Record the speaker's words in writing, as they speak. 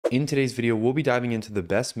In today's video, we'll be diving into the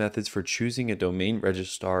best methods for choosing a domain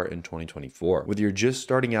registrar in 2024. Whether you're just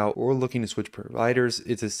starting out or looking to switch providers,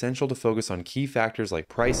 it's essential to focus on key factors like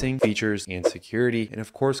pricing, features, and security, and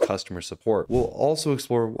of course, customer support. We'll also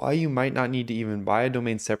explore why you might not need to even buy a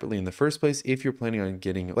domain separately in the first place if you're planning on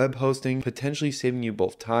getting web hosting, potentially saving you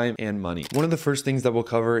both time and money. One of the first things that we'll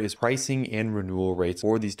cover is pricing and renewal rates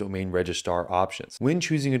for these domain registrar options. When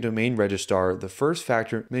choosing a domain registrar, the first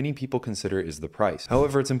factor many people consider is the price.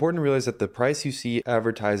 However, it's important to realize that the price you see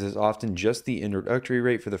advertised is often just the introductory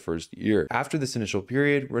rate for the first year. After this initial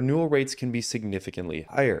period, renewal rates can be significantly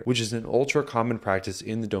higher, which is an ultra common practice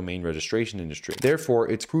in the domain registration industry. Therefore,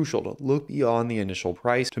 it's crucial to look beyond the initial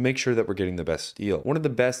price to make sure that we're getting the best deal. One of the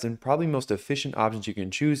best and probably most efficient options you can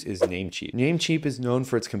choose is Namecheap. Namecheap is known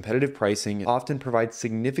for its competitive pricing and often provides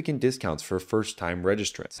significant discounts for first-time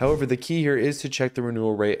registrants. However, the key here is to check the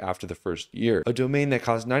renewal rate after the first year. A domain that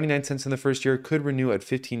costs 99 cents in the first year could renew at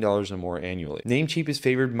 $15 or more annually. Namecheap is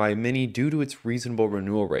favored by many due to its reasonable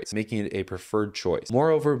renewal rates, making it a preferred choice.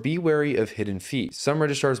 Moreover, be wary of hidden fees. Some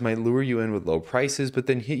registrars might lure you in with low prices, but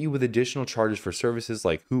then hit you with additional charges for services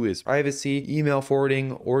like whois privacy, email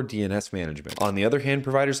forwarding, or DNS management. On the other hand,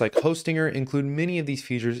 providers like Hostinger include many of these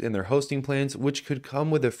features in their hosting plans, which could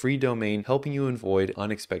come with a free domain, helping you avoid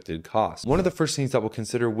unexpected costs. One of the first things that we'll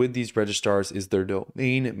consider with these registrars is their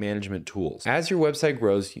domain management tools. As your website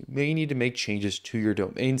grows, you may need to make changes to your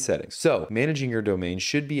domain settings. So, managing your domain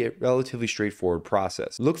should be a relatively straightforward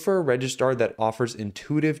process. Look for a registrar that offers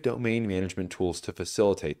intuitive domain management tools to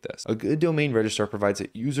facilitate this. A good domain registrar provides a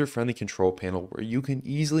user-friendly control panel where you can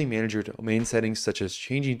easily manage your domain settings, such as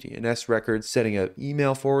changing DNS records, setting up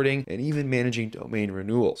email forwarding, and even managing domain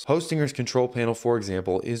renewals. Hostinger's control panel, for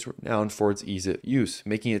example, is renowned for its ease of use,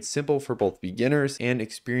 making it simple for both beginners and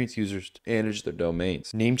experienced users to manage their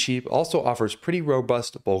domains. Namecheap also offers pretty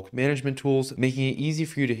robust bulk management tools, making it easy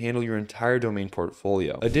for you to handle your entire domain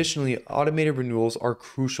portfolio. Additionally, automated renewals are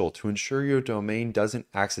crucial to ensure your domain doesn't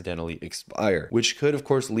accidentally expire, which could of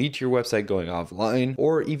course lead to your website going offline,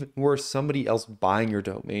 or even worse, somebody else buying your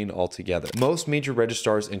domain altogether. Most major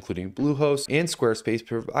registrars, including Bluehost and Squarespace,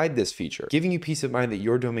 provide this feature, giving you peace of mind that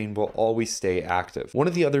your domain will always stay active. One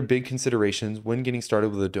of the other big considerations when getting started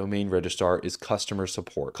with a domain registrar is customer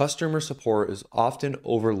support. Customer support is often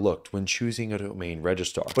overlooked when choosing a domain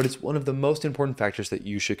registrar, but it's one of the most important factors that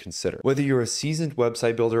you should consider. Whether you're a seasoned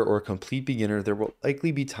website builder or a complete beginner, there will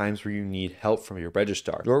likely be times where you need help from your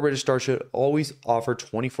registrar. Your registrar should always offer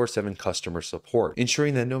 24/7 customer support,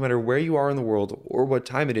 ensuring that no matter where you are in the world or what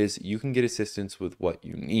time it is, you can get assistance with what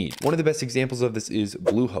you need. One of the best examples of this is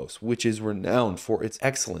Bluehost, which is renowned for its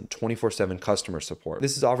excellent 24/7 customer support.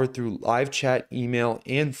 This is offered through live chat, email,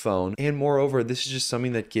 and phone, and moreover, this is just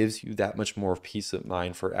something that gives you that much more peace of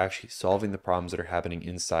mind for actually solving the problems that are happening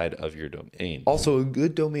inside of your domain. Also, a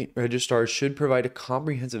good domain registrar should provide a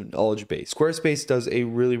comprehensive knowledge base. Squarespace does a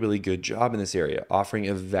really good job in this area, offering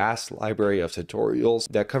a vast library of tutorials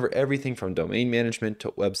that cover everything from domain management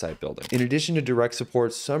to website building. In addition to direct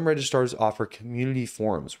support, some registrars offer community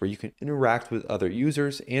forums where you can interact with other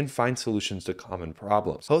users and find solutions to common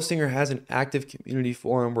problems. Hostinger has an active community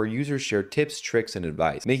forum where users share tips, tricks, and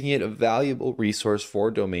advice, making it a valuable resource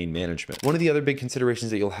for domain management. One of the other big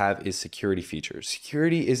considerations that you'll have is security features.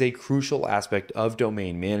 Security is a crucial aspect of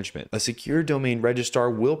domain management. A secure domain registrar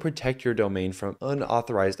will protect your domain from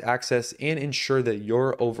unauthorized access and ensure that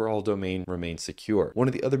your overall domain remains secure. One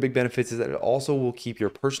of the other big benefits is that it also will keep your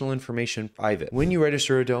personal information private. When you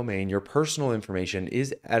register a domain, your personal information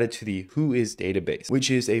is added to the whois database, which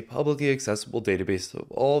is a publicly accessible database of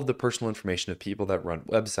all of the personal information of people that run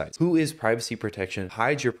websites. Whois privacy protection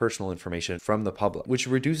hides your personal information from the public, which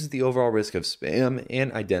reduces the overall risk of spam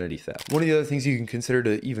and identity theft. One of the other things you can consider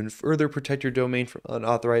to even further protect your domain from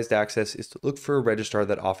unauthorized access is to look for a registrar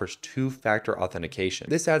that offers two-factor authentication.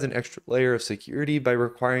 This adds an extra layer of security by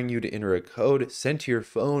requiring you to enter a code sent to your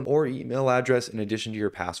phone or email address in addition to your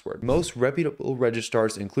password. Most reputable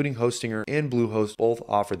registrars, including Hostinger and Bluehost, both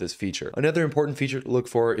offer this feature. Another important feature to look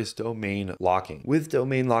for is domain locking. With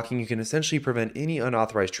domain locking, you can essentially prevent any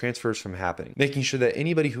unauthorized transfers from happening, making sure that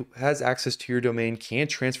anybody who has access to your domain can't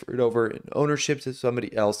transfer it over in ownership to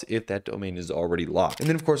somebody else if that domain is already locked. And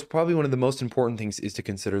then of course, probably one of the most important things is to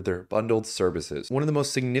consider their bundled services. One of the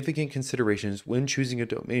most significant considerations when choosing a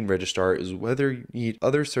domain registrar is whether you need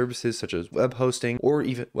other services such as web hosting or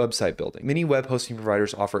even website building. Many web hosting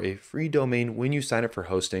providers offer a free domain when you sign up for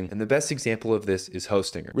hosting, and the best example of this is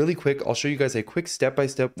Hostinger. Really quick, I'll show you guys a quick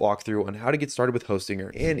step-by-step walkthrough on how to get started with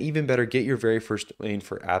Hostinger, and even better, get your very first domain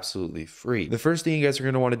for absolutely free. The first thing you guys are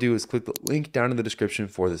going to want to do is click the link down in the description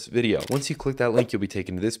for this video. Once you click that link, you'll be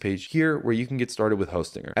taken to this page here where you can get started with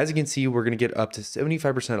Hostinger. As you can see, we're going to get up to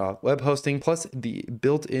 75% off web hosting, plus the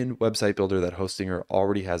built-in website builder that Hostinger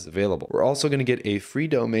already has available. We're also going to get a free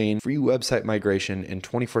domain, free website migration, and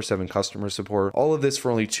 24/7 customer support. All of this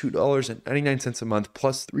for only $2.99 a month,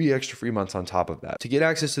 plus 3 extra free months on top of that. To get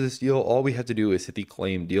access to this deal, all we have to do is hit the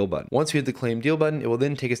claim deal button. Once we hit the claim deal button, it will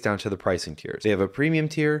then take us down to the pricing tiers. They have a premium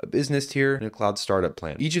tier, a business tier, and a cloud startup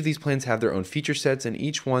plan. Each of these plans have their own feature sets, and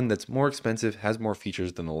each one that's more expensive has more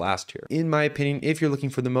features than the last tier. In my opinion, if you're looking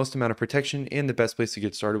for the most amount of protection and the best place to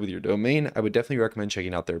get started with your domain, I would definitely recommend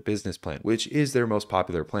checking out their business plan, which is their most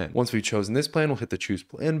popular plan. Once we've chosen this plan, we'll hit the choose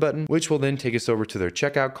plan button, which will then take us over to their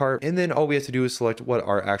checkout cart. And then all we have to do is select what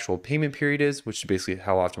our actual payment period is, which is basically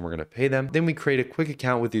how often we're going to pay them. Then we create a quick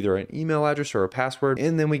account with either an email address or a password.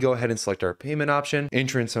 And then we go ahead and select our payment option,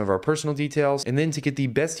 enter in some of our personal details. And then to get the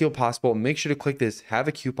best deal possible, make sure to click this have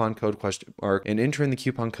a coupon code ? And enter in the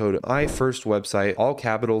coupon code MyFirstWebsite, all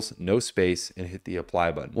capitals, no space, and hit the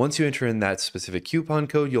apply button. Once you enter in that specific coupon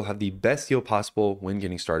code, you'll have the best deal possible when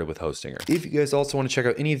getting started with Hostinger. If you guys also want to check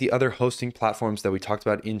out any of the other hosting platforms that we talked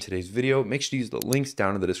about in today's video, make sure to use the links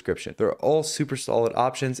down in the description. They're all super solid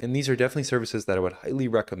options, and these are definitely services that I would highly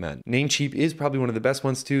recommend. Namecheap is probably one of the best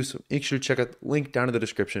ones too, so make sure to check out the link down in the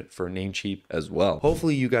description for Namecheap as well.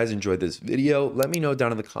 Hopefully you guys enjoyed this video. Let me know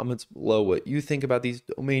down in the comments below what you think about these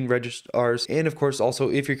domain registrars. And of course, also,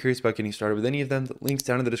 if you're curious about getting started with any of them, the links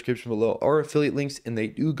down in the description below are affiliate links, and they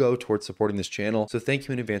do go towards supporting this channel. So thank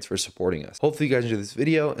you in advance for supporting us. Hopefully you guys enjoyed this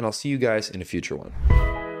video, and I'll see you guys in a future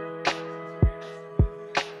one.